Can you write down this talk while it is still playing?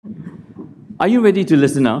Are you ready to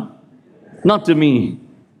listen now? Not to me,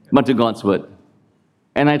 but to God's word.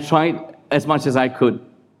 And I tried as much as I could,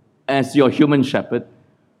 as your human shepherd,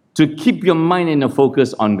 to keep your mind and your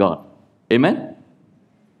focus on God. Amen?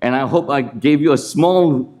 And I hope I gave you a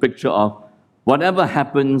small picture of whatever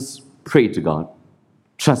happens, pray to God.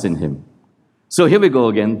 Trust in Him. So here we go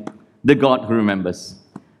again, the God who remembers.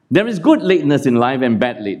 There is good lateness in life and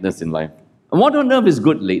bad lateness in life. And what on earth is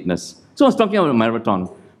good lateness? So I was talking about a marathon.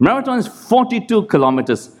 Marathon is 42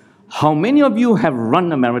 kilometers. How many of you have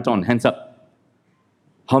run a marathon? Hands up.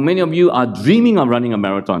 How many of you are dreaming of running a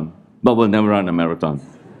marathon, but will never run a marathon?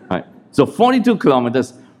 Right. So 42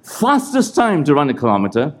 kilometers. Fastest time to run a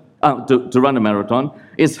kilometer, to run a marathon,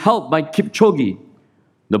 is held by Kipchoge,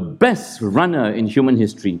 the best runner in human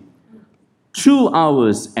history. 2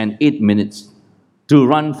 hours and 8 minutes to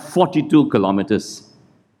run 42 kilometers.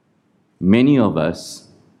 Many of us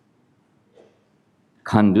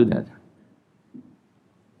can't do that.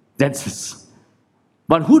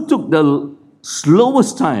 But who took the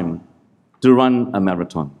slowest time to run a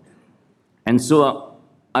marathon? And so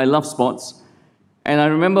I love sports. And I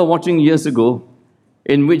remember watching years ago,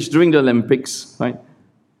 in which during the Olympics, right,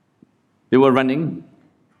 they were running,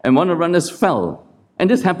 and one of the runners fell. And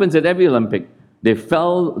this happens at every Olympic. They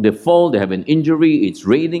fall, they have an injury, it's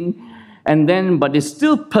raining, but they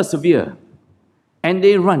still persevere. And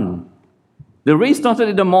they run. The race started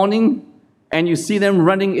in the morning, and you see them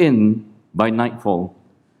running in by nightfall.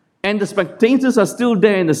 And the spectators are still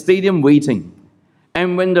there in the stadium waiting.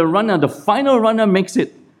 And when the final runner makes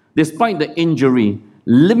it, despite the injury,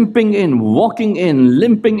 limping in, walking in,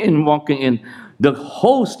 the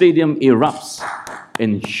whole stadium erupts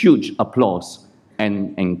in huge applause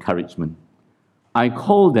and encouragement. I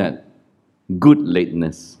call that good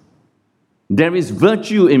lateness. There is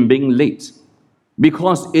virtue in being late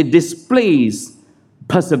because it displays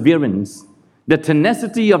perseverance, the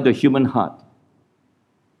tenacity of the human heart.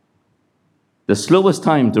 The slowest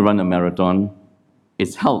time to run a marathon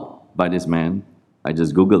is held by this man. I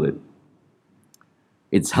just Googled it.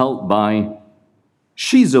 It's held by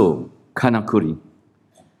Shizo Kanakuri.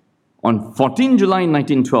 On 14 July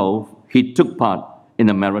 1912, he took part in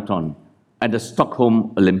a marathon at the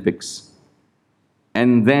Stockholm Olympics.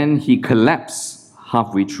 And then he collapsed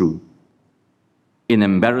halfway through. In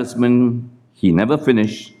embarrassment, he never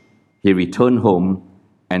finished. He returned home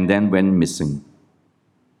and then went missing.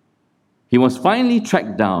 He was finally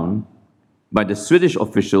tracked down by the Swedish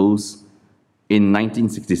officials in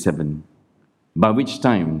 1967, by which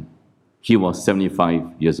time he was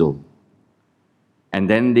 75 years old. And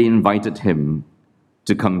then they invited him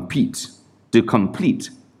to complete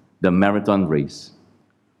the marathon race.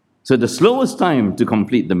 So the slowest time to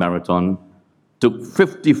complete the marathon took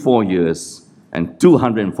 54 years and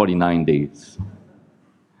 249 days.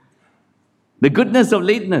 The goodness of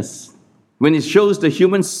lateness, when it shows the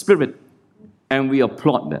human spirit, and we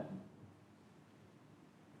applaud that.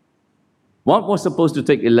 What was supposed to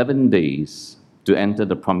take 11 days to enter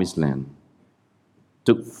the promised land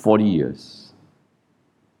took 40 years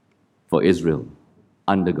for Israel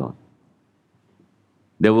under God.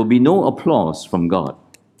 There will be no applause from God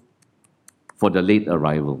for the late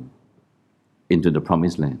arrival into the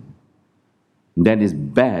promised land. That is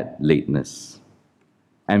bad lateness.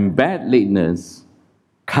 And bad lateness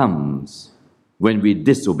comes when we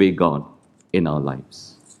disobey God in our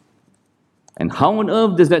lives. And how on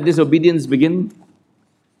earth does that disobedience begin?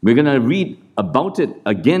 We're going to read about it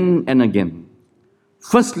again and again.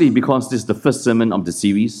 Firstly, because this is the first sermon of the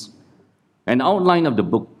series, an outline of the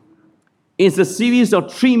book. It's a series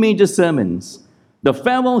of 3 major sermons, the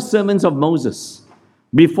farewell sermons of Moses,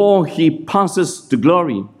 before he passes to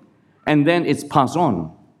glory, and then it's passed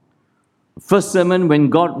on. First sermon, when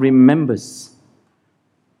God remembers.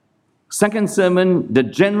 Second sermon, the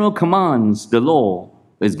general commands, the law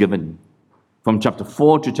is given from chapter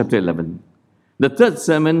 4 to chapter 11. The third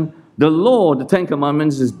sermon, the law, the 10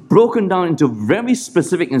 commandments, is broken down into very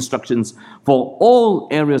specific instructions for all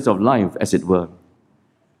areas of life, as it were.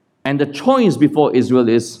 And the choice before Israel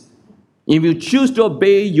is, if you choose to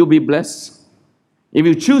obey, you'll be blessed. If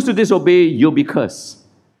you choose to disobey, you'll be cursed.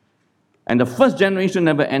 And the first generation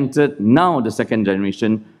never entered. Now the second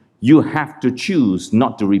generation, you have to choose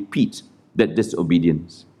not to repeat that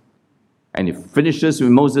disobedience. And it finishes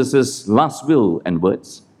with Moses' last will and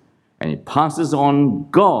words. And it passes on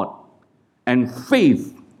God and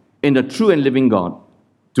faith in the true and living God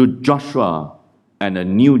to Joshua and a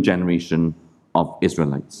new generation of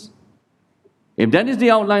Israelites. If that is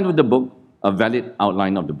the outline of the book, a valid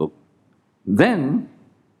outline of the book, then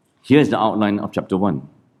here's the outline of chapter 1.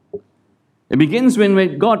 It begins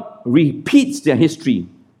when God repeats their history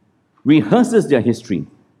rehearses their history.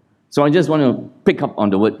 So I just want to pick up on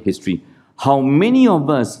the word history. How many of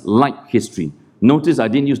us like history? Notice I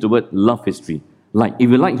didn't use the word love history. Like, if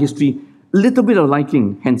you like history, little bit of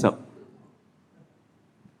liking, hands up.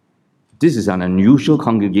 This is an unusual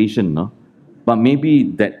congregation, no? But maybe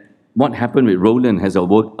that what happened with Roland has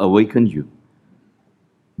awakened you.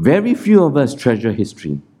 Very few of us treasure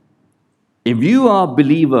history. If you are a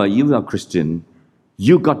believer, you are a Christian,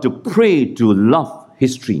 you got to pray to love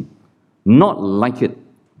history, not like it.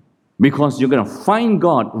 Because you're going to find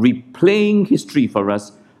God replaying history for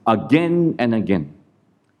us again and again.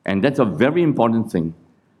 And that's a very important thing.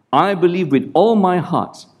 I believe with all my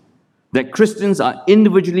heart that Christians are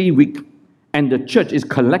individually weak and the church is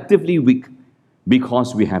collectively weak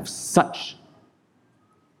because we have such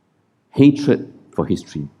hatred for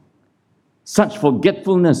history, such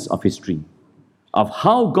forgetfulness of history, of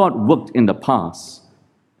how God worked in the past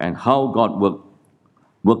and how God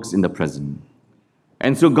works in the present.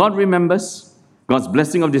 And so God remembers God's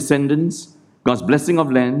blessing of descendants, God's blessing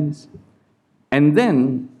of lands. And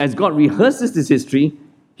then, as God rehearses this history,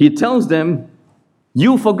 He tells them,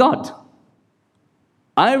 you forgot.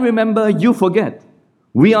 I remember, you forget.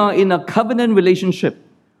 We are in a covenant relationship.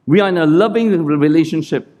 We are in a loving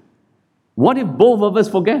relationship. What if both of us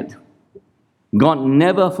forget? God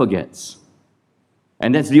never forgets.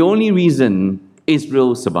 And that's the only reason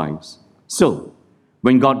Israel survives. So,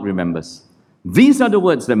 when God remembers, these are the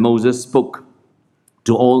words that Moses spoke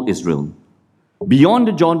to all Israel. Beyond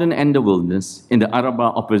the Jordan and the wilderness, in the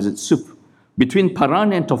Arabah opposite Suf, between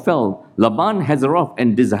Paran and Tophel, Laban, Hazeroth,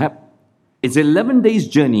 and Dizahab, it's 11 days'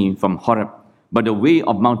 journey from Horeb, by the way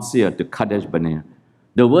of Mount Seir to Kadesh Barnea.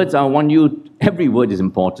 The words I want you, every word is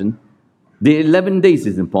important. The 11 days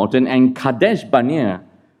is important, and Kadesh Barnea,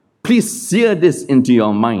 please sear this into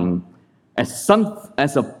your mind as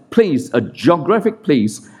a place, a geographic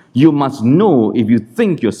place you must know if you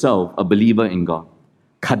think yourself a believer in God.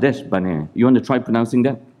 Kadesh Barnea. You want to try pronouncing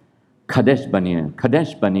that? Kadesh Barnea,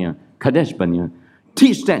 Kadesh Barnea, Kadesh Barnea.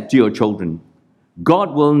 Teach that to your children.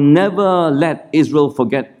 God will never let Israel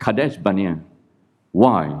forget Kadesh Barnea.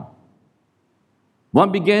 Why?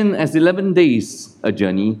 One began as 11 days a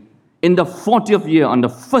journey. In the 40th year, on the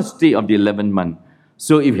first day of the 11th month.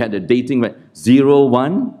 So if you had the dating, right?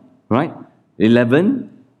 01, right?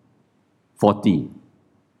 11, 40.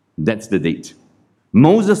 That's the date.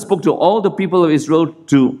 Moses spoke to all the people of Israel,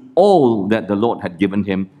 to all that the Lord had given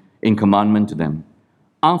him in commandment to them.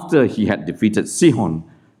 After he had defeated Sihon,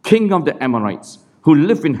 king of the Amorites, who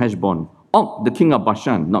lived in Heshbon, Og, the king of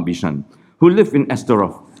Bashan, who lived in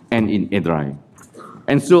Ashtaroth and in Edrei.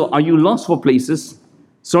 And so, are you lost for places?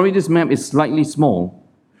 Sorry, this map is slightly small,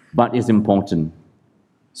 but it's important.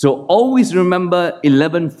 So always remember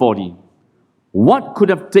 1140. What could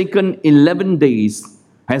have taken 11 days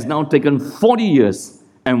has now taken 40 years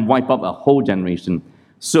and wipe up a whole generation.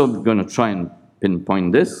 So I'm going to try and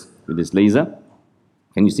pinpoint this with this laser.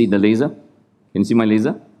 Can you see the laser? Can you see my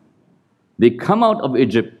laser? They come out of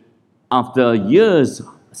Egypt after years,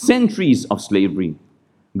 centuries of slavery.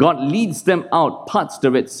 God leads them out, parts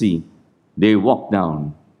the Red Sea. They walk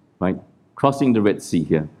down, right? Crossing the Red Sea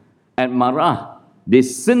here. At Marah, they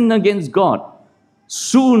sin against God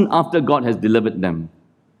soon after God has delivered them,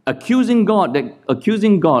 accusing God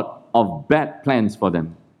of bad plans for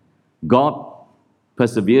them. God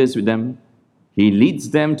perseveres with them. He leads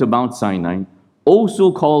them to Mount Sinai,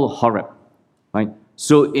 also called Horeb, right?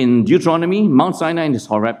 So in Deuteronomy, Mount Sinai is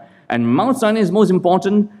Horeb, and Mount Sinai is most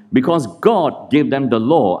important because God gave them the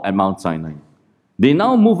law at Mount Sinai. They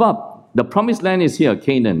now move up. The promised land is here,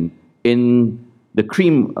 Canaan, in the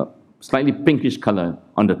cream, slightly pinkish color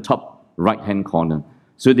on the top right-hand corner.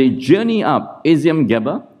 So they journey up Eziam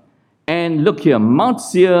Geber, and look here, Mount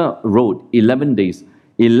Seir Road, 11 days.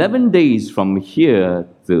 11 days from here,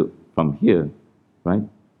 right,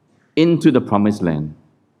 into the promised land.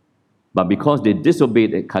 But because they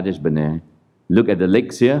disobeyed at Kadesh Barnea, look at the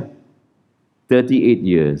lakes here, 38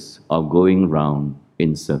 years of going round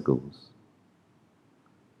in circles.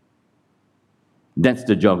 That's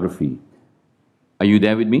the geography. Are you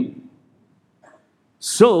there with me?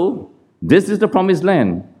 So, this is the promised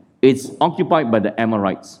land. It's occupied by the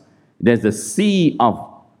Amorites. There's the sea of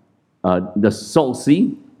the Salt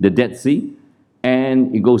Sea, the Dead Sea,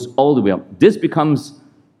 and it goes all the way up. This becomes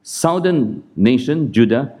southern nation,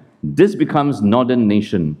 Judah. This becomes northern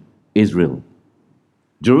nation, Israel.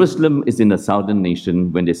 Jerusalem is in the southern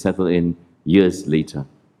nation when they settle in years later.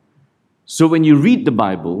 So when you read the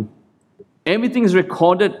Bible, everything is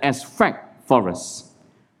recorded as fact for us.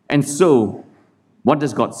 And so, what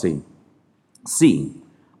does God say? See,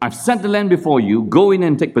 I've set the land before you. Go in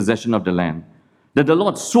and take possession of the land. that the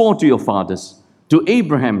Lord swore to your fathers, to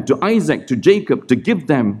Abraham, to Isaac, to Jacob, to give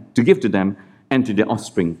to them, and to their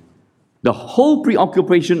offspring. The whole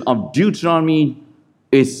preoccupation of Deuteronomy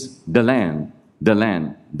is the land, the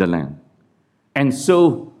land, the land. And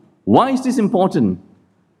so, why is this important?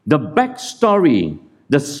 The backstory,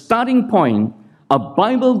 the starting point, a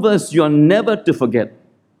Bible verse you are never to forget.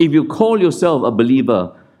 If you call yourself a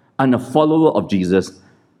believer and a follower of Jesus,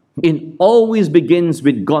 it always begins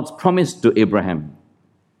with God's promise to Abraham.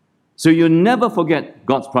 So you never forget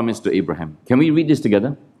God's promise to Abraham. Can we read this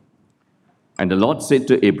together? And the Lord said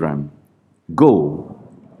to Abraham, "Go."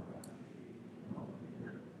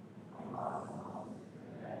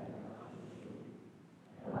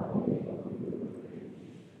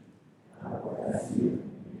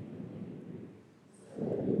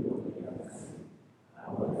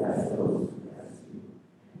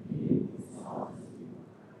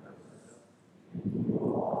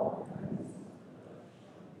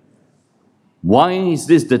 Why is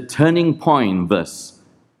this the turning point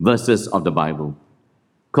verses of the Bible?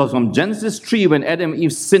 Because from Genesis 3, when Adam and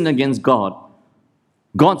Eve sinned against God,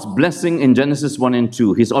 God's blessing in Genesis 1 and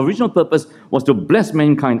 2, his original purpose was to bless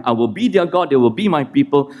mankind. I will be their God, they will be my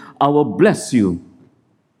people. I will bless you.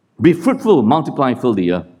 Be fruitful, multiply, fill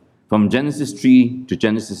the earth. From Genesis 3 to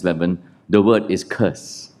Genesis 11, the word is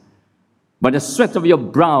curse. By the sweat of your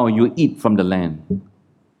brow you eat from the land.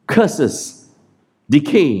 Curses,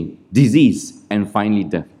 decay, disease, and finally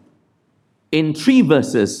death. In 3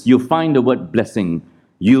 verses, you find the word blessing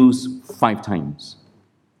used 5 times.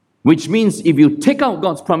 Which means if you take out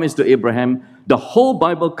God's promise to Abraham, the whole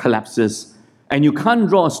Bible collapses and you can't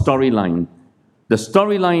draw a storyline. The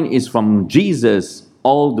storyline is from Jesus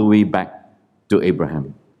all the way back to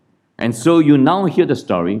Abraham. And so you now hear the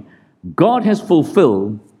story. God has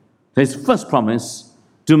fulfilled his first promise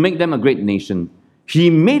to make them a great nation. He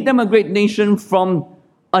made them a great nation from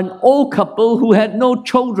an old couple who had no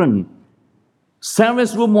children.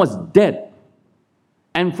 Sarah's womb was dead.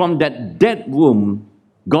 And from that dead womb,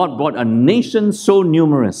 God brought a nation so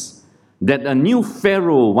numerous that a new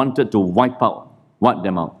Pharaoh wanted to wipe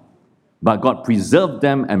them out. But God preserved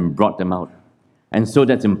them and brought them out. And so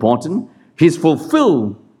that's important. He's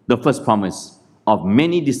fulfilled the first promise of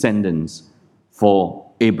many descendants for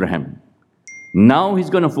Abraham. Now he's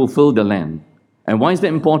going to fulfill the land. And why is that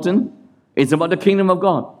important? It's about the kingdom of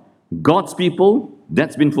God. God's people,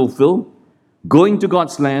 that's been fulfilled. Going to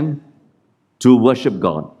God's land to worship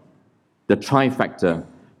God. The trifecta.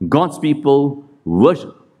 God's people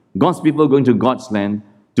going to God's land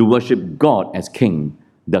to worship God as king.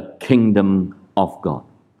 The kingdom of God.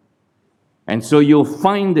 And so you'll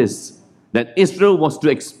find this, that Israel was to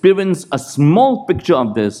experience a small picture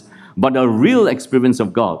of this, but a real experience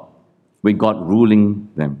of God, with God ruling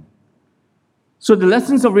them. So the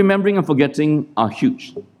lessons of remembering and forgetting are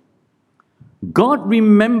huge. God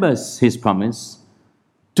remembers his promise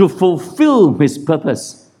to fulfill his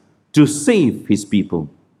purpose to save his people.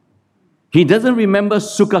 He doesn't remember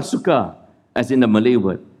suka-suka, as in the Malay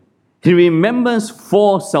word. He remembers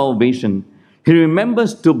for salvation. He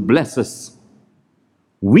remembers to bless us.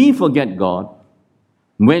 We forget God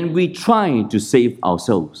when we try to save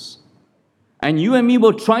ourselves. And you and me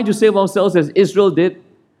will try to save ourselves as Israel did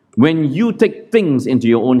when you take things into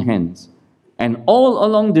your own hands. And all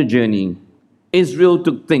along the journey, Israel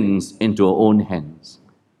took things into her own hands.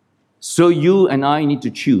 So you and I need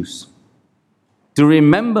to choose to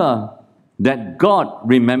remember that God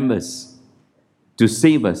remembers to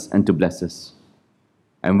save us and to bless us.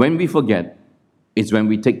 And when we forget, it's when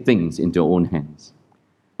we take things into our own hands.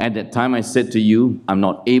 At that time I said to you, I'm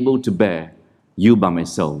not able to bear you by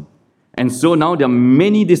myself. And so now there are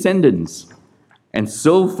many descendants. And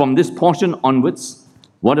so from this portion onwards,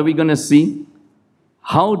 what are we going to see?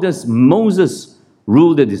 How does Moses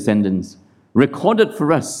rule the descendants? Recorded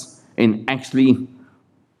for us in actually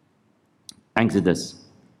Exodus.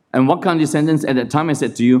 And what kind of descendants? At that time I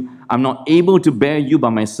said to you, I'm not able to bear you by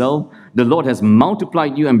myself. The Lord has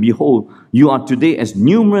multiplied you, and behold, you are today as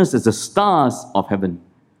numerous as the stars of heaven.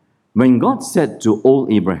 When God said to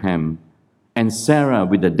old Abraham and Sarah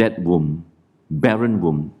with a dead womb, barren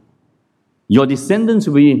womb, your descendants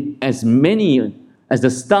will be as many as the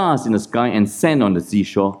stars in the sky and sand on the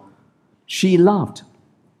seashore, she laughed.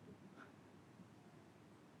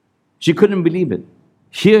 She couldn't believe it.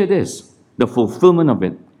 Here it is, the fulfillment of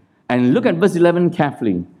it. And look at verse 11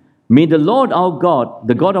 carefully. May the Lord our God,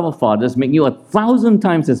 the God of our fathers, make you 1,000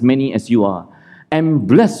 times as many as you are, and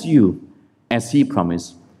bless you as he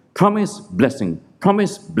promised. Promise, blessing.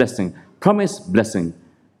 Promise, blessing. Promise, blessing.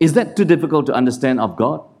 Is that too difficult to understand of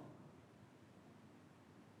God?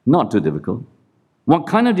 Not too difficult. What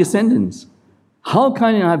kind of descendants? How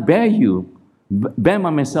can I bear by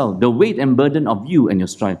myself the weight and burden of you and your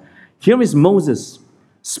strife? Here is Moses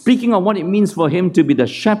speaking of what it means for him to be the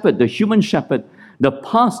shepherd, the human shepherd, the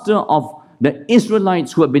pastor of the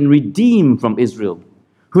Israelites who have been redeemed from Israel,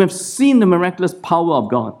 who have seen the miraculous power of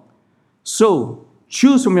God. So,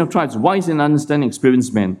 choose from your tribes wise and understanding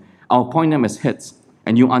experienced men. I'll appoint them as heads.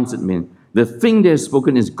 And you answered me, the thing they have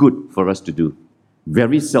spoken is good for us to do.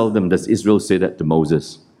 Very seldom does Israel say that to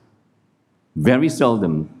Moses. Very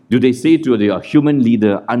seldom do they say to their human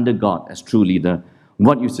leader under God as true leader,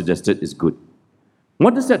 what you suggested is good.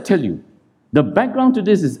 What does that tell you? The background to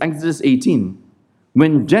this is Exodus 18.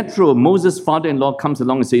 When Jethro, Moses' father-in-law, comes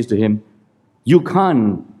along and says to him, you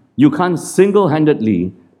can't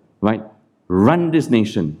single-handedly, right, run this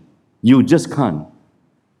nation. You just can't.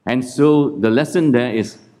 And so the lesson there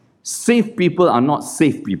is, safe people are not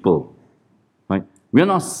safe people. Right? We are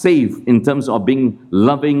not safe in terms of being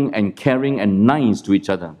loving and caring and nice to each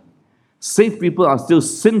other. Safe people are still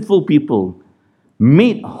sinful people,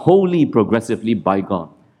 made holy progressively by God,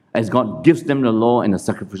 as God gives them the law and the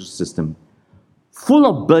sacrificial system. Full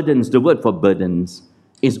of burdens, the word for burdens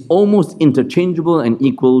is almost interchangeable and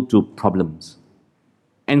equal to problems.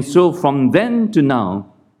 And so from then to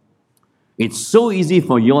now, it's so easy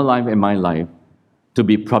for your life and my life to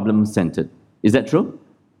be problem-centered. Is that true?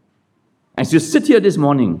 As you sit here this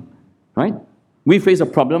morning, right, we face a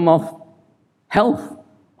problem of health,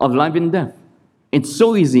 of life and death. It's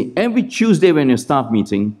so easy. Every Tuesday when you staff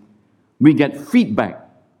meeting, we get feedback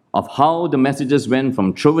of how the messages went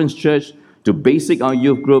from children's church to basic, our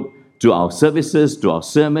youth group, to our services, to our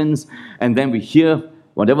sermons, and then we hear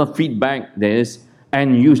whatever feedback there is,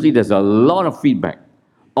 and usually there's a lot of feedback.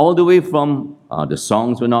 All the way from the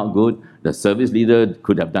songs were not good, the service leader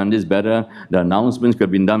could have done this better, the announcements could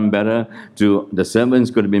have been done better, to the sermons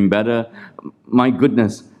could have been better. My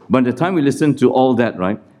goodness. By the time we listen to all that,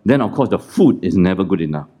 right, then of course the food is never good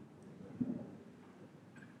enough.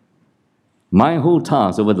 My whole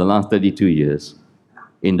task over the last 32 years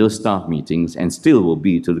in those staff meetings, and still will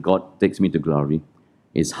be till God takes me to glory,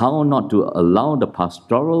 is how not to allow the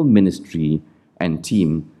pastoral ministry and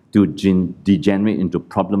team to degenerate into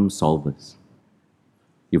problem solvers.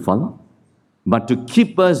 You follow? But to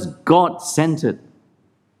keep us God-centered.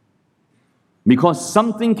 Because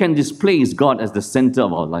something can displace God as the center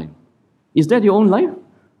of our life. Is that your own life?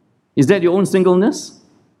 Is that your own singleness?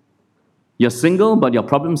 You're single, but you're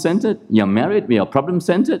problem-centered. You're married, but you're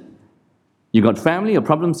problem-centered. You got family, you're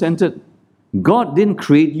problem-centered. God didn't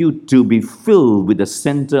create you to be filled with the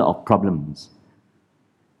center of problems.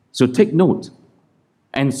 So take note.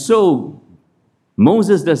 And so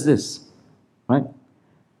Moses does this, right?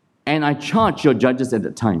 And I charge your judges at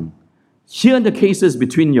the time, hear the cases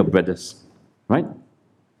between your brothers, right?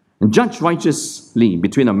 And judge righteously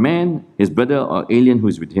between a man, his brother, or alien who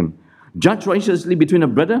is with him. Judge righteously between a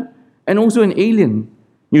brother and also an alien.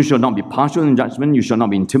 You shall not be partial in judgment. You shall not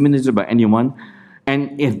be intimidated by anyone.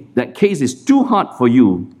 And if that case is too hard for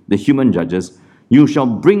you, the human judges, you shall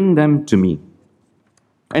bring them to me.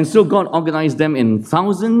 And so God organized them in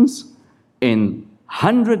thousands, in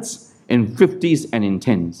hundreds, in 50s, and in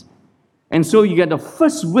tens. And so you get the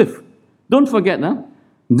first whiff. Don't forget,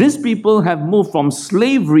 these people have moved from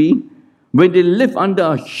slavery, where they live under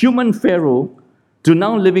a human pharaoh, to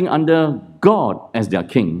now living under God as their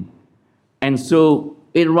king. And so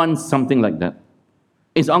it runs something like that.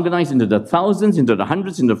 It's organized into the thousands, into the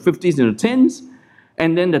hundreds, into the 50s, into the tens.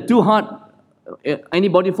 And then the too hard,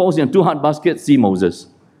 anybody falls in a too hard basket, see Moses.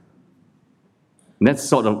 That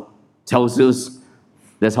sort of tells us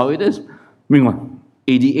that's how it is. Meanwhile,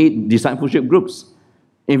 88 discipleship groups.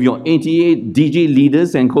 If your 88 DG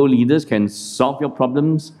leaders and co-leaders can solve your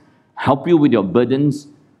problems, help you with your burdens,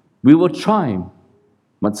 we will try.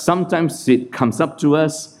 But sometimes it comes up to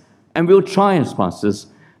us, and we'll try as pastors,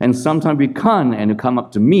 and sometimes we can't, and it come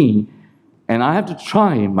up to me, and I have to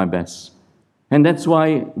try my best. And that's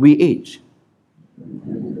why we age.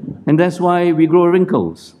 And that's why we grow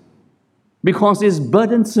wrinkles. Because it's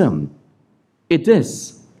burdensome. It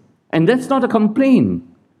is. And that's not a complaint.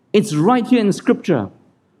 It's right here in Scripture.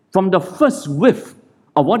 From the first whiff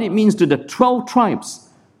of what it means to the 12 tribes,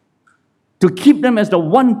 to keep them as the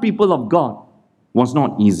one people of God was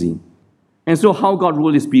not easy. And so how God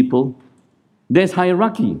ruled His people, there's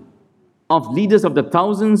hierarchy of leaders of the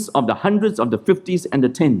thousands, of the hundreds, of the 50s, and the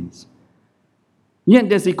tens. Yet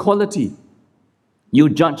there's equality. You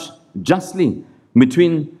judge justly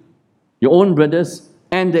between your own brothers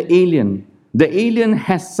and the alien. The alien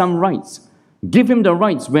has some rights. Give him the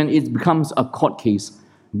rights when it becomes a court case.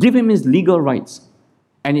 Give him his legal rights.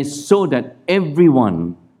 And it's so that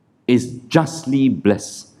everyone is justly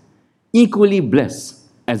blessed. equally blessed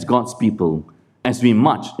as God's people as we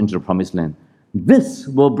march into the promised land. This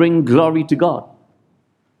will bring glory to God.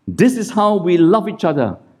 This is how we love each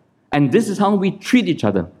other, and this is how we treat each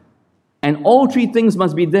other. And all three things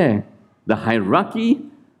must be there: the hierarchy,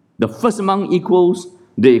 the first among equals,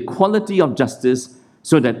 the equality of justice,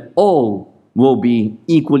 so that all will be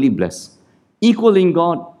equally blessed. Equal in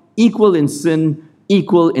God, equal in sin,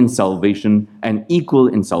 equal in salvation, and equal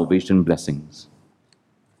in salvation blessings.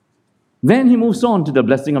 Then he moves on to the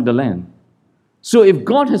blessing of the land. So if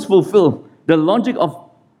God has fulfilled, the logic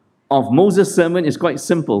of Moses' sermon is quite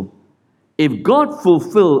simple. If God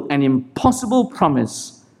fulfilled an impossible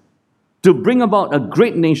promise to bring about a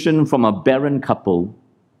great nation from a barren couple,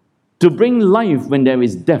 to bring life when there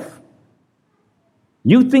is death,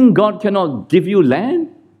 you think God cannot give you land?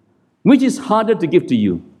 Which is harder to give to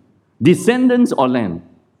you, descendants or land?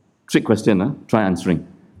 Trick question, huh? Try answering.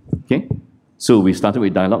 Okay? So we started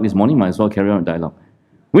with dialogue this morning, might as well carry on with dialogue.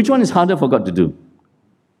 Which one is harder for God to do?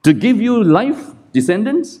 To give you life,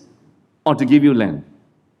 descendants, or to give you land?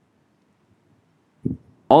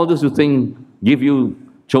 All those who think give you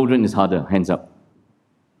children is harder, hands up.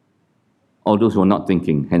 All those who are not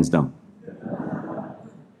thinking, hands down.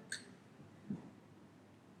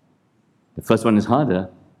 The first one is harder,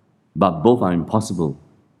 but both are impossible.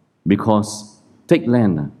 Because take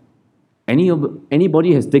land.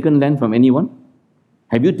 Anybody has taken land from anyone?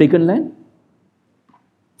 Have you taken land?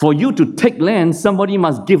 For you to take land, somebody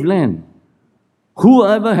must give land.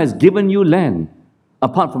 Whoever has given you land,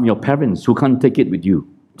 apart from your parents who can't take it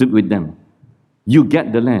with them, you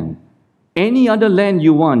get the land. Any other land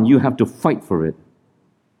you want, you have to fight for it.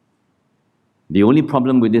 The only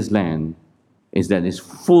problem with this land is that it's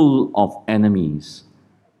full of enemies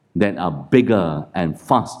that are bigger and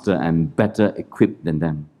faster and better equipped than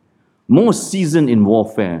them, more seasoned in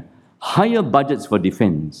warfare, higher budgets for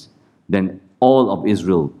defense than all of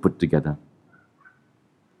Israel put together.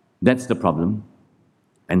 That's the problem.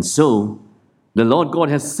 And so, the Lord God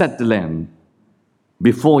has set the land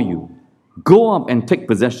before you. Go up and take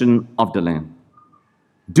possession of the land.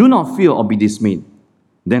 Do not fear or be dismayed.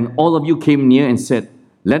 Then all of you came near and said,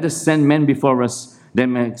 let us send men before us, that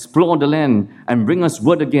may explore the land and bring us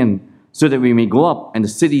word again, so that we may go up and the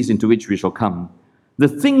cities into which we shall come. The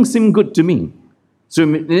thing seemed good to me. So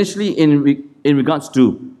initially, in regards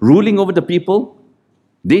to ruling over the people,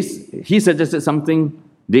 he suggested something,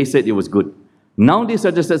 they said it was good. Now they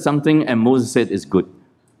suggested something, and Moses said it's good.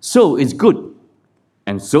 So it's good.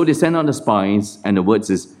 And so they sent out the spies, and the word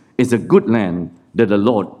says, it's a good land that the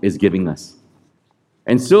Lord is giving us.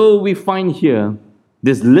 And so we find here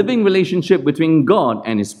this living relationship between God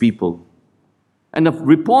and His people. And the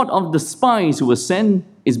report of the spies who were sent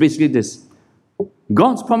is basically this: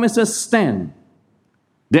 God's promises stand.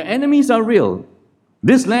 The enemies are real.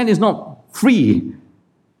 This land is not free.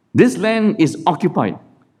 This land is occupied.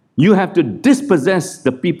 You have to dispossess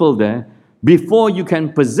the people there before you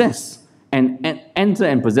can possess and enter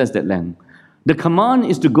and possess that land. The command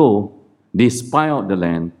is to go. They spy out the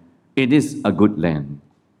land. It is a good land.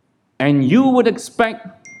 And you would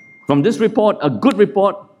expect from this report a good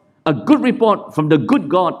report from the good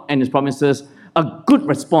God and His promises, a good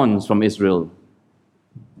response from Israel.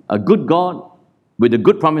 A good God with the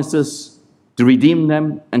good promises to redeem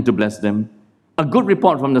them and to bless them. A good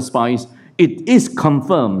report from the spies. It is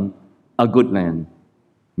confirmed a good land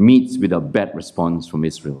meets with a bad response from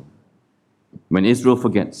Israel. When Israel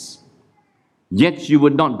forgets, yet you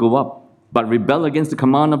would not go up, but rebel against the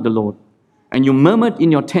command of the Lord. And you murmured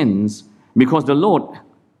in your tents, because the Lord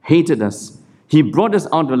hated us. He brought us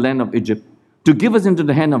out of the land of Egypt to give us into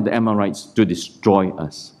the hand of the Amorites to destroy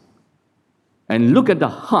us. And look at the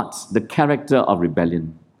heart, the character of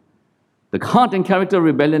rebellion. The heart and character of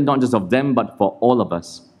rebellion, not just of them, but for all of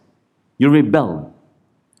us. You rebel.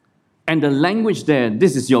 And the language there,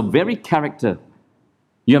 this is your very character.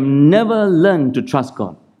 You have never learned to trust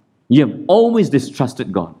God. You have always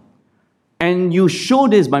distrusted God. And you show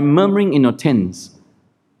this by murmuring in your tents.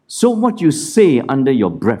 So what you say under your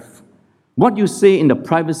breath, what you say in the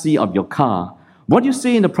privacy of your car, what you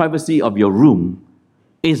say in the privacy of your room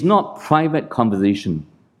is not private conversation.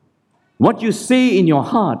 What you say in your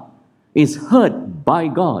heart is heard by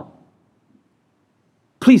God.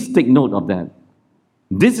 Please take note of that.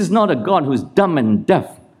 This is not a God who is dumb and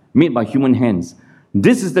deaf, made by human hands.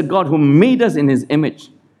 This is the God who made us in His image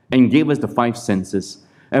and gave us the five senses.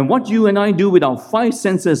 And what you and I do with our five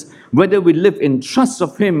senses, whether we live in trust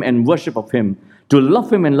of Him and worship of Him, to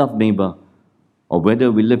love Him and love neighbor, or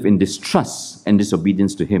whether we live in distrust and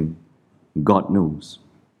disobedience to Him, God knows.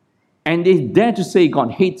 And they dare to say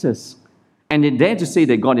God hates us, and they dare to say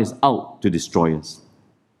that God is out to destroy us.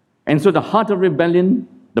 And so the heart of rebellion,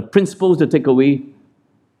 the principles to take away,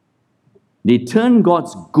 they turn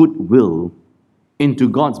God's good will into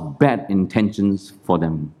God's bad intentions for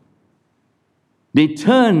them. They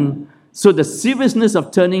turn, so the seriousness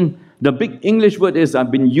of turning, the big English word is,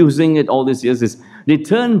 I've been using it all these years, is they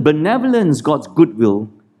turn benevolence, God's goodwill,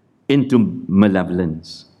 into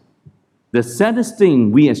malevolence. The saddest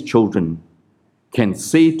thing we as children can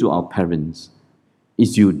say to our parents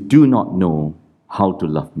is, you do not know how to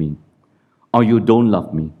love me, or you don't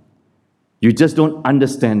love me. You just don't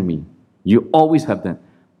understand me. You always have that.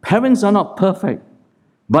 Parents are not perfect,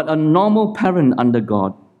 but a normal parent under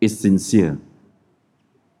God is sincere.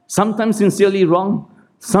 Sometimes sincerely wrong,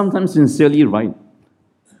 sometimes sincerely right.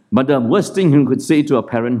 But the worst thing you could say to a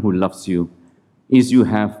parent who loves you is you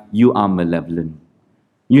are malevolent.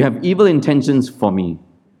 You have evil intentions for me.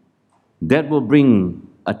 That will bring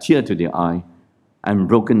a tear to their eye and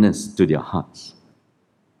brokenness to their hearts.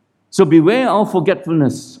 So beware of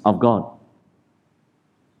forgetfulness of God.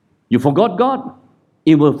 You forgot God,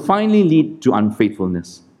 it will finally lead to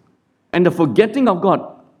unfaithfulness. And the forgetting of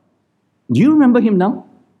God, do you remember him now?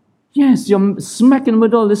 Yes, you're smack in the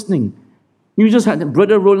middle listening. You just had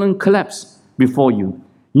Brother Roland collapse before you.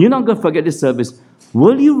 You're not going to forget this service.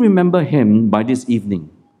 Will you remember him by this evening?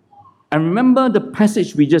 And remember the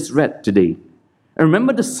passage we just read today. And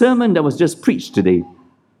remember the sermon that was just preached today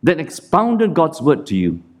that expounded God's word to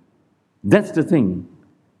you. That's the thing.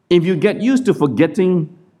 If you get used to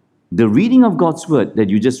forgetting the reading of God's word that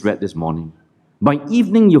you just read this morning, by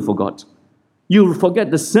evening you forgot. You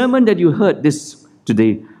forget the sermon that you heard this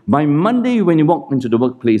today. By Monday when you walk into the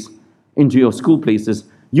workplace, into your school places,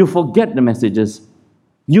 you forget the messages.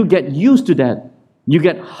 You get used to that. You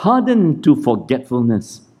get hardened to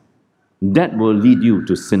forgetfulness. That will lead you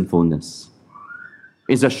to sinfulness.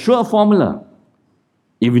 It's a sure formula.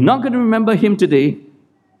 If you're not going to remember him today,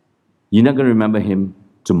 you're not going to remember him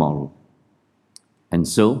tomorrow. And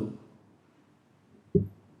so,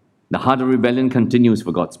 the heart of rebellion continues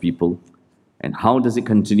for God's people. And how does it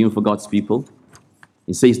continue for God's people?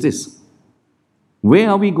 It says this: where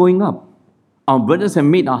are we going up? Our brothers have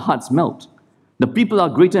made our hearts melt. The people are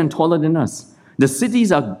greater and taller than us. The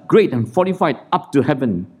cities are great and fortified up to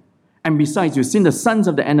heaven. And besides, you've seen the sons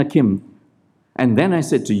of the Anakim. And then I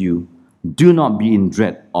said to you, do not be in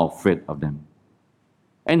dread or afraid of them.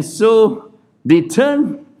 And so they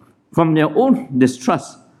turn from their own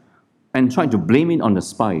distrust and try to blame it on the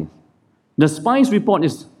spies. The spies report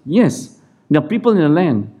is, yes, there are people in the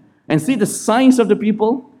land. And see the size of the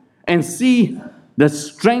people and see the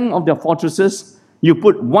strength of their fortresses. You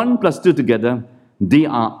put 1 plus 2 together, they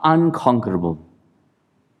are unconquerable.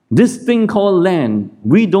 This thing called land,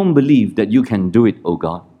 we don't believe that you can do it, O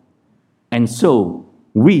God. And so,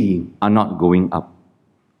 we are not going up.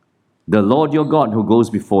 The Lord your God who goes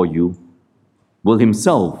before you will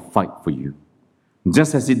himself fight for you,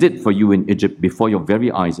 just as he did for you in Egypt before your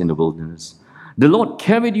very eyes in the wilderness. The Lord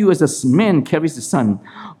carried you as a man carries his son.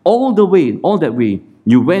 All that way,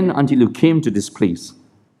 you went until you came to this place.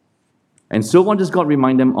 And so what does God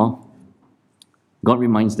remind them of? God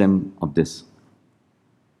reminds them of this.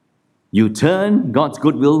 You turn God's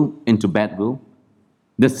goodwill into bad will.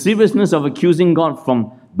 The seriousness of accusing God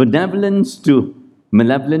from benevolence to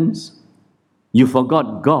malevolence. You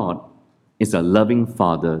forgot God is a loving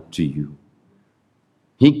Father to you.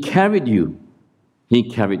 He carried you. He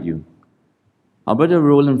carried you. Our brother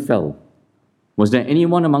Roland fell. Was there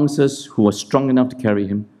anyone amongst us who was strong enough to carry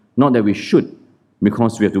him? Not that we should,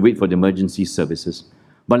 because we have to wait for the emergency services.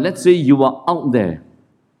 But let's say you are out there,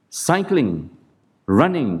 cycling,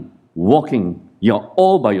 running, walking. You're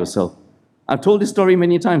all by yourself. I've told this story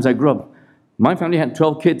many times. I grew up. My family had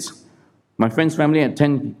 12 kids. My friend's family had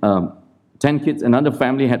 10 kids. Another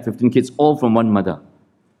family had 15 kids, all from one mother.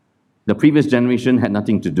 The previous generation had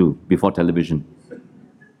nothing to do before television.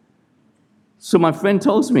 So my friend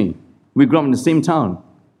tells me, we grew up in the same town,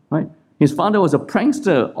 right? His father was a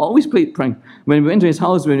prankster, always played prank. When we went to his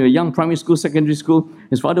house when we were young, primary school, secondary school,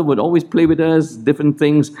 his father would always play with us, different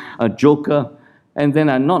things, a joker. And then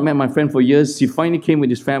I had not met my friend for years. He finally came with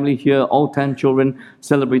his family here, all 10 children,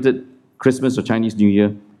 celebrated Christmas or Chinese New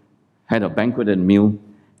Year, had a banquet and meal,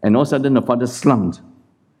 and all of a sudden the father slumped.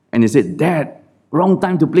 And he said, Dad, wrong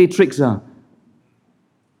time to play tricks.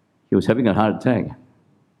 He was having a heart attack.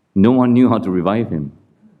 No one knew how to revive him.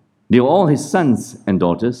 They were all his sons and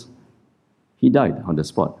daughters. He died on the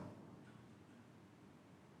spot.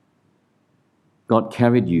 God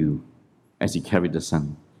carried you as he carried the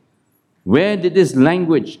son. Where did this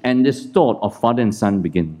language and this thought of father and son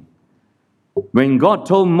begin? When God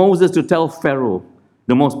told Moses to tell Pharaoh,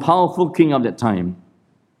 the most powerful king of that time,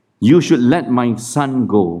 you should let my son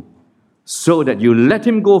go so that you let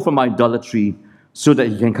him go from idolatry, so that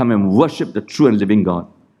he can come and worship the true and living God.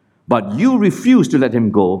 But you refuse to let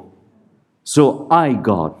him go, so I,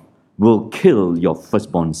 God, will kill your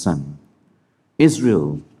firstborn son.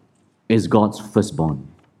 Israel is God's firstborn.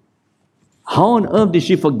 How on earth did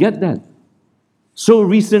she forget that? So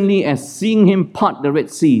recently as seeing him part the Red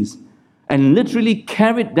Seas and literally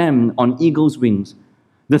carried them on eagle's wings.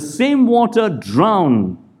 The same water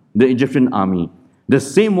drowned the Egyptian army. The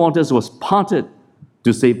same waters was parted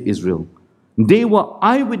to save Israel. They were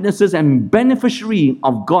eyewitnesses and beneficiary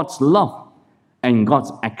of God's love and God's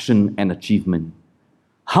action and achievement.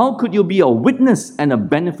 How could you be a witness and a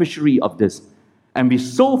beneficiary of this and be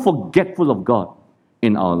so forgetful of God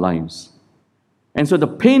in our lives? And so the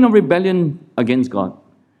pain of rebellion against God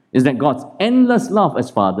is that God's endless love as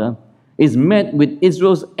Father is met with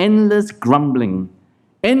Israel's endless grumbling,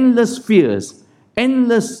 endless fears,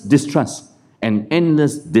 endless distrust, and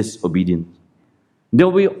endless disobedience. There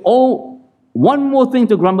will be one more thing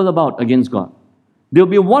to grumble about against God. There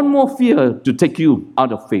will be one more fear to take you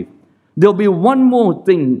out of faith. There will be one more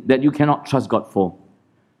thing that you cannot trust God for.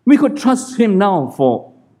 We could trust Him now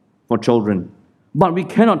for children, but we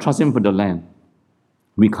cannot trust Him for the land.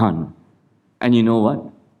 We can't. And you know what?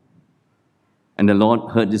 And the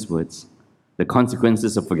Lord heard these words, the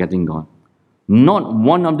consequences of forgetting God. Not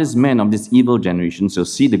one of these men of this evil generation shall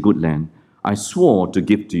see the good land I swore to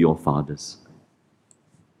give to your fathers.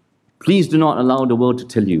 Please do not allow the world to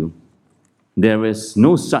tell you there is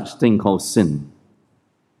no such thing called sin.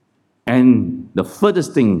 And the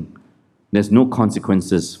furthest thing, there's no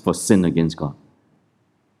consequences for sin against God.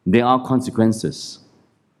 There are consequences.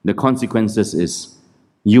 The consequences is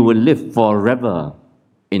you will live forever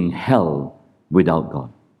in hell without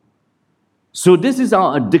God. So this is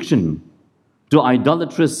our addiction to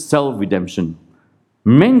idolatrous self-redemption.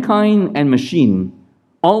 Mankind and machine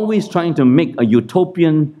always trying to make a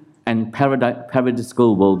utopian and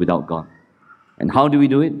paradisical world without God. And how do we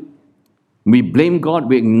do it? We blame God,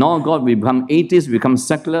 we ignore God, we become atheists, we become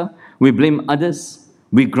secular, we blame others,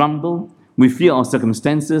 we grumble, we fear our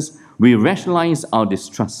circumstances, we rationalize our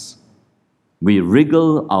distrust. We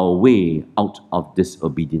wriggle our way out of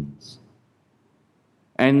disobedience.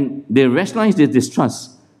 And they rationalize their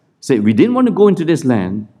distrust, say, we didn't want to go into this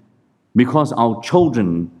land because our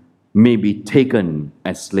children may be taken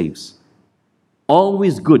as slaves.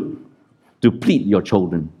 Always good to plead your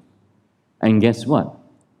children. And guess what?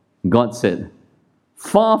 God said,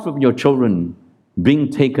 far from your children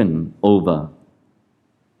being taken over,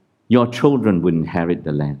 your children will inherit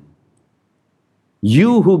the land.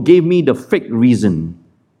 You who gave me the fake reason,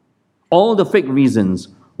 all the fake reasons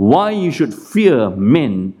why you should fear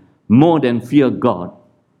men more than fear God,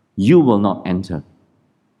 you will not enter.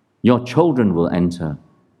 Your children will enter.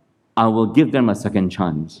 I will give them a second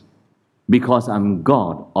chance because I'm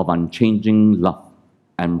God of unchanging love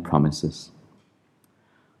and promises.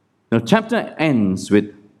 The chapter ends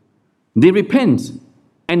with, they repent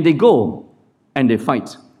and they go and they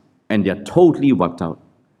fight and they're totally wiped out.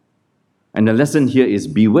 And the lesson here is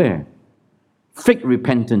beware. Fake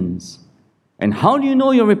repentance. And how do you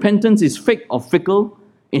know your repentance is fake or fickle,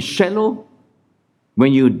 is shallow?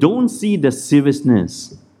 When you don't see the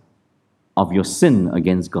seriousness of your sin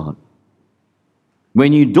against God.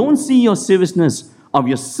 When you don't see your seriousness of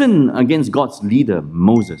your sin against God's leader,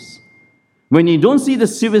 Moses. When you don't see the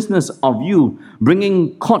seriousness of you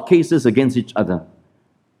bringing court cases against each other.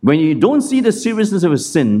 When you don't see the seriousness of your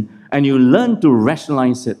sin and you learn to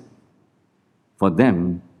rationalize it. For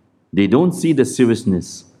them, they don't see the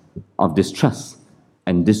seriousness of distrust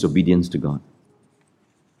and disobedience to God.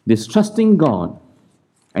 Distrusting God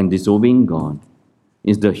and disobeying God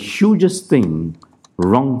is the hugest thing,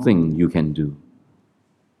 wrong thing you can do.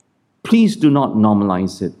 Please do not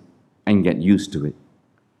normalize it and get used to it.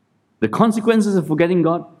 The consequences of forgetting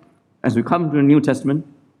God, as we come to the New Testament,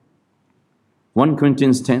 1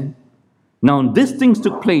 Corinthians 10. Now these things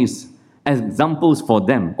took place as examples for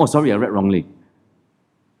them. Oh, sorry, I read wrongly.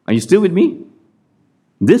 Are you still with me?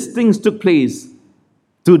 These things took place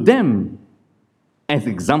to them as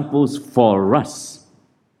examples for us.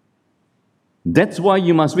 That's why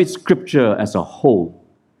you must read Scripture as a whole.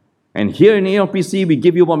 And here in ARPC, we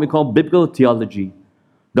give you what we call biblical theology.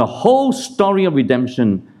 The whole story of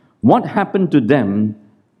redemption, what happened to them,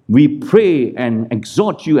 we pray and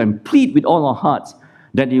exhort you and plead with all our hearts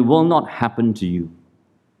that it will not happen to you.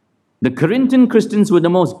 The Corinthian Christians were the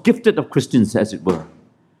most gifted of Christians, as it were.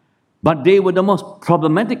 But they were the most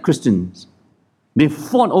problematic Christians. They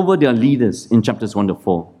fought over their leaders in chapters 1 to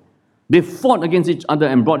 4. They fought against each other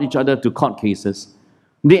and brought each other to court cases.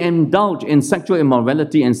 They indulged in sexual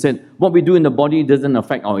immorality and said, what we do in the body doesn't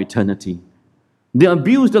affect our eternity. They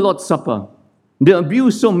abused the Lord's Supper. They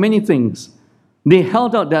abused so many things. They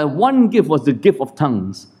held out that one gift was the gift of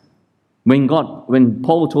tongues. When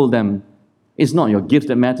Paul told them, it's not your gifts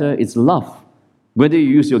that matter, it's love. Whether you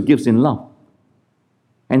use your gifts in love.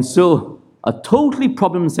 And so, a totally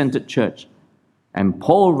problem-centered church. And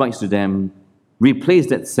Paul writes to them, replace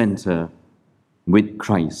that center with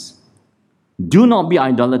Christ. Do not be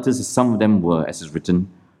idolaters as some of them were, as is written.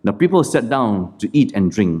 The people sat down to eat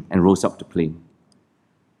and drink and rose up to play.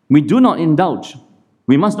 We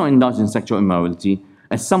must not indulge in sexual immorality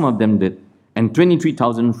as some of them did, and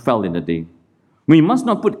 23,000 fell in a day. We must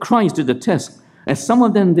not put Christ to the test as some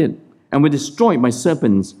of them did, and were destroyed by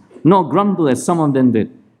serpents, nor grumble as some of them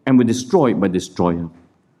did, and were destroyed by destroyer.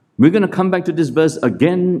 We're going to come back to this verse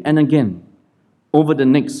again and again over the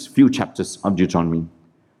next few chapters of Deuteronomy.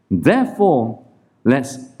 Therefore, let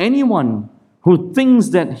anyone who thinks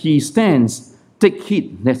that he stands take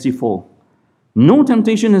heed lest he fall. No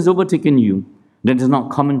temptation has overtaken you that is not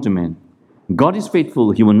common to man. God is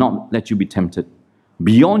faithful, he will not let you be tempted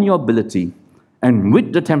beyond your ability, and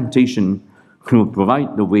with the temptation, he will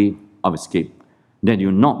provide the way of escape, that you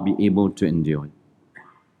will not be able to endure it.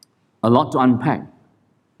 A lot to unpack,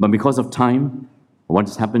 but because of time, what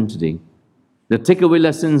has happened today, the takeaway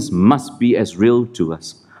lessons must be as real to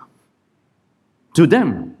us. To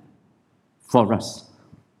them, for us.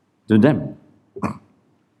 To them,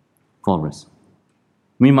 for us.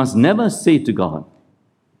 We must never say to God,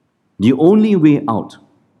 the only way out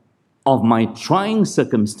of my trying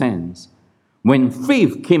circumstance when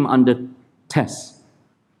faith came under test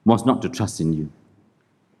was not to trust in you.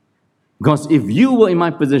 Because if you were in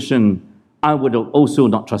my position, I would have also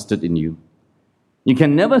not trusted in you. You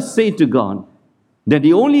can never say to God that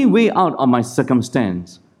the only way out of my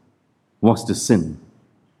circumstance was to sin.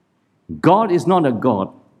 God is not a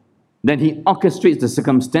God that He orchestrates the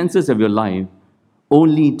circumstances of your life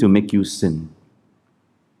only to make you sin.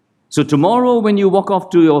 So tomorrow when you walk off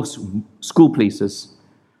to your school places,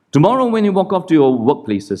 tomorrow when you walk off to your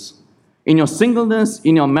workplaces, in your singleness,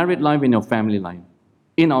 in your married life, in your family life,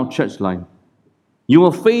 in our church life, you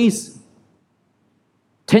will face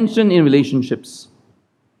tension in relationships.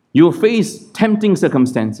 You will face tempting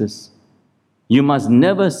circumstances. You must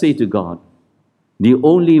never say to God, the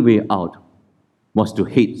only way out was to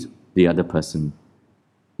hate the other person.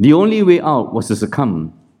 The only way out was to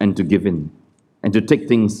succumb and to give in and to take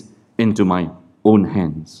things into my own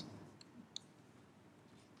hands.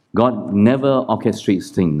 God never orchestrates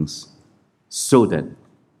things so that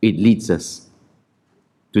it leads us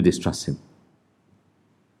to distrust Him.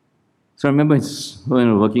 So I remember when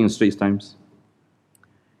I was working in Straits Times,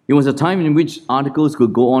 it was a time in which articles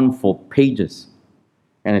could go on for pages.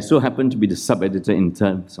 And I so happened to be the sub-editor in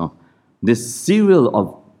terms of this serial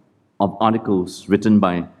of articles written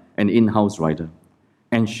by an in-house writer.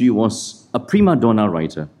 And she was a prima donna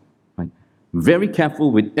writer, right? Very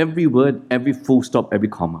careful with every word, every full stop, every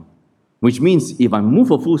comma. Which means if I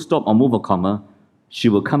move a full stop or move a comma, she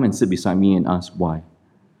will come and sit beside me and ask why.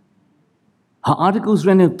 Her articles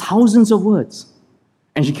ran in thousands of words.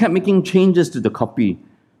 And she kept making changes to the copy.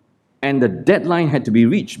 And the deadline had to be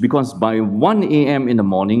reached because by 1 a.m. in the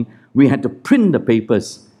morning, we had to print the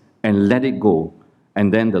papers and let it go.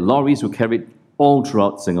 And then the lorries would carry it all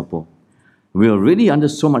throughout Singapore. We were really under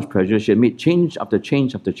so much pressure. She had made change after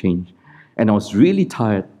change after change. And I was really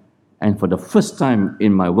tired. And for the first time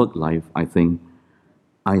in my work life, I think,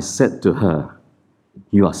 I said to her,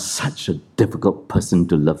 you are such a difficult person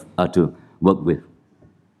to work with.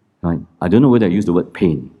 Right? I don't know whether I used the word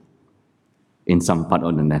pain in some part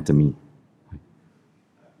of the anatomy.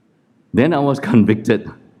 Then I was convicted.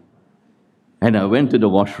 And I went to the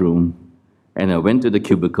washroom, and I went to the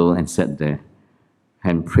cubicle and sat there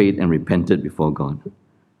and prayed and repented before God.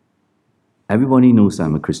 Everybody knows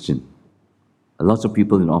I'm a Christian. Lots of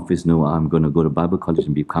people in the office know I'm going to go to Bible college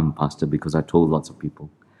and become a pastor because I told lots of people.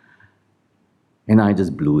 And I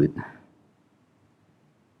just blew it.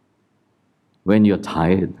 When you're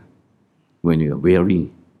tired, when you're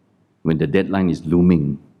weary, when the deadline is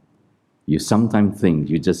looming, you sometimes think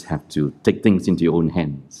you just have to take things into your own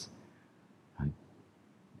hands. Right?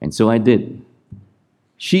 And so I did.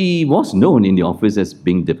 She was known in the office as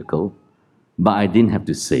being difficult, but I didn't have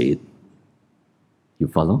to say it. You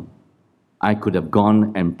follow? I could have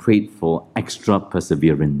gone and prayed for extra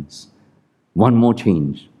perseverance. One more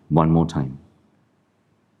change, one more time.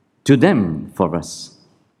 To them, for us,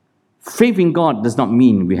 faith in God does not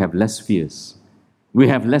mean we have less fears. We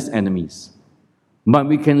have less enemies. But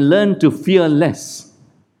we can learn to fear less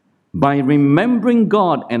by remembering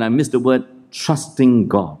God, and I missed the word, trusting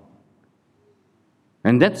God.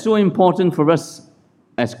 And that's so important for us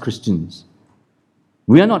as Christians.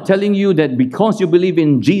 We are not telling you that because you believe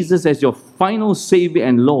in Jesus as your final Savior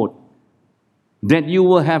and Lord, that you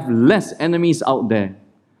will have less enemies out there,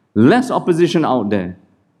 less opposition out there,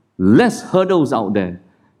 less hurdles out there,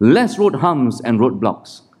 less road humps and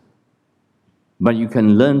roadblocks. But you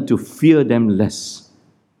can learn to fear them less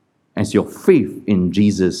as your faith in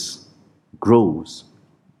Jesus grows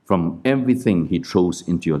from everything He throws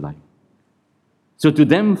into your life. So to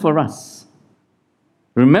them, for us,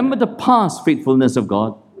 remember the past faithfulness of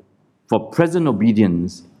God for present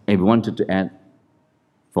obedience, and we wanted to add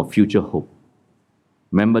for future hope.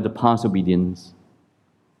 Remember the past obedience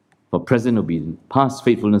for present obedience, past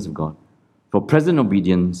faithfulness of God for present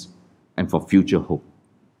obedience and for future hope.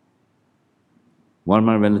 One of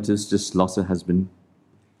my relatives just lost her husband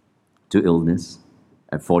to illness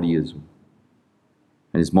at 40 years old.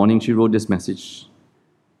 And this morning she wrote this message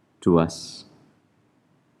to us,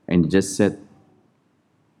 and he just said,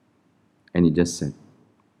 and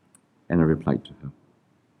I replied to her.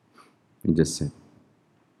 He just said,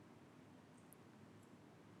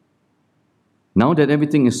 now that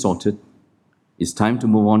everything is sorted, it's time to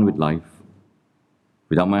move on with life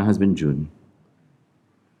without my husband June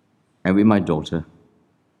and with my daughter,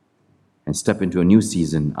 and step into a new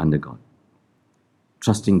season under God,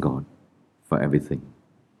 trusting God for everything.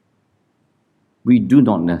 We do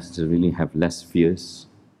not necessarily have less fears,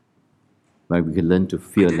 but we can learn to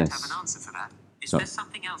fear less. I don't have an answer for that. Is there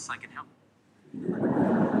something else I can help?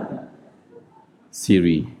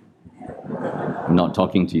 Siri, I'm not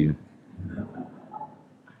talking to you.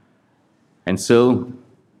 And so,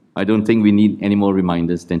 I don't think we need any more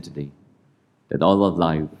reminders than today that all of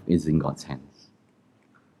life is in God's hands.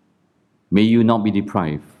 May you not be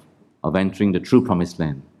deprived of entering the true promised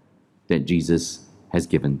land that Jesus has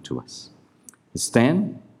given to us. Let's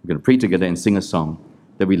stand. We're going to pray together and sing a song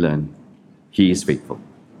that we learn. He is faithful.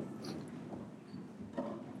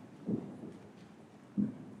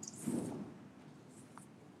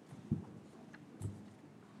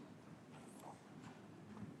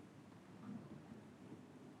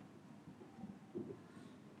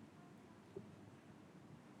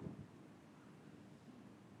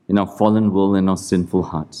 In our fallen world and our sinful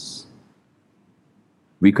hearts,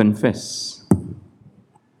 we confess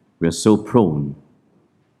we are so prone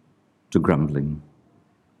to grumbling,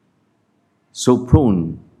 so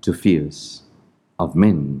prone to fears of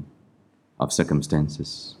men, of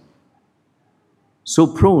circumstances, so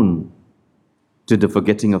prone to the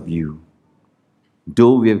forgetting of you,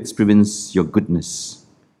 though we have experienced your goodness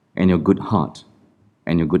and your good heart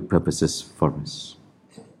and your good purposes for us.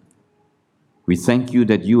 We thank you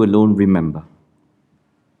that you alone remember,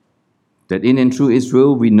 that in and through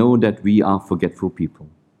Israel we know that we are forgetful people.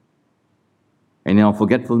 And in our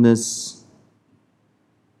forgetfulness,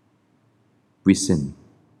 we sin,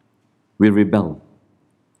 we rebel,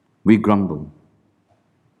 we grumble,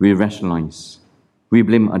 we rationalize, we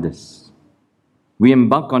blame others. We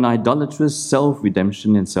embark on idolatrous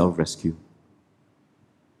self-redemption and self-rescue.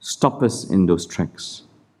 Stop us in those tracks.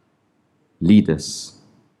 Lead us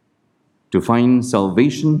to find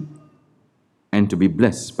salvation and to be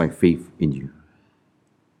blessed by faith in you.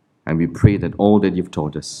 And we pray that all that you've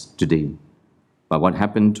taught us today, by what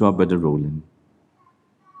happened to our brother Roland,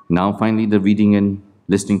 now finally the reading and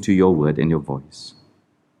listening to your word and your voice,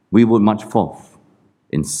 we will march forth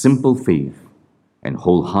in simple faith and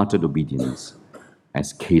wholehearted obedience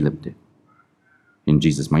as Caleb did. In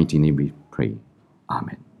Jesus' mighty name we pray.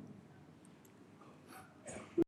 Amen.